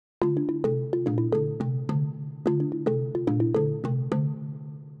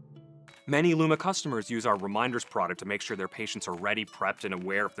Many Luma customers use our reminders product to make sure their patients are ready, prepped, and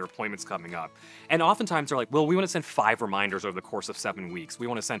aware of their appointments coming up. And oftentimes they're like, well, we want to send 5 reminders over the course of 7 weeks. We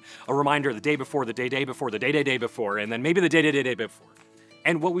want to send a reminder the day before, the day before, the day before, and then maybe the day before.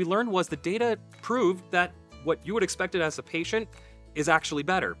 And what we learned was the data proved that what you would expect it as a patient is actually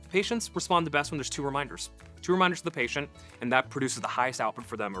better. Patients respond the best when there's 2 reminders. 2 reminders to the patient, and that produces the highest output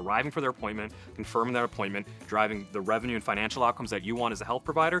for them, arriving for their appointment, confirming their appointment, driving the revenue and financial outcomes that you want as a health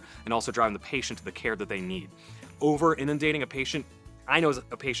provider, and also driving the patient to the care that they need. Over inundating a patient, I know as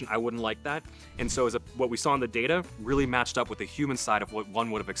a patient I wouldn't like that, and so what we saw in the data really matched up with the human side of what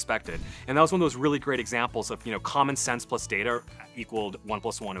one would have expected. And that was one of those really great examples of, common sense plus data equaled 1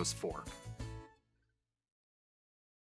 + 1 was 4.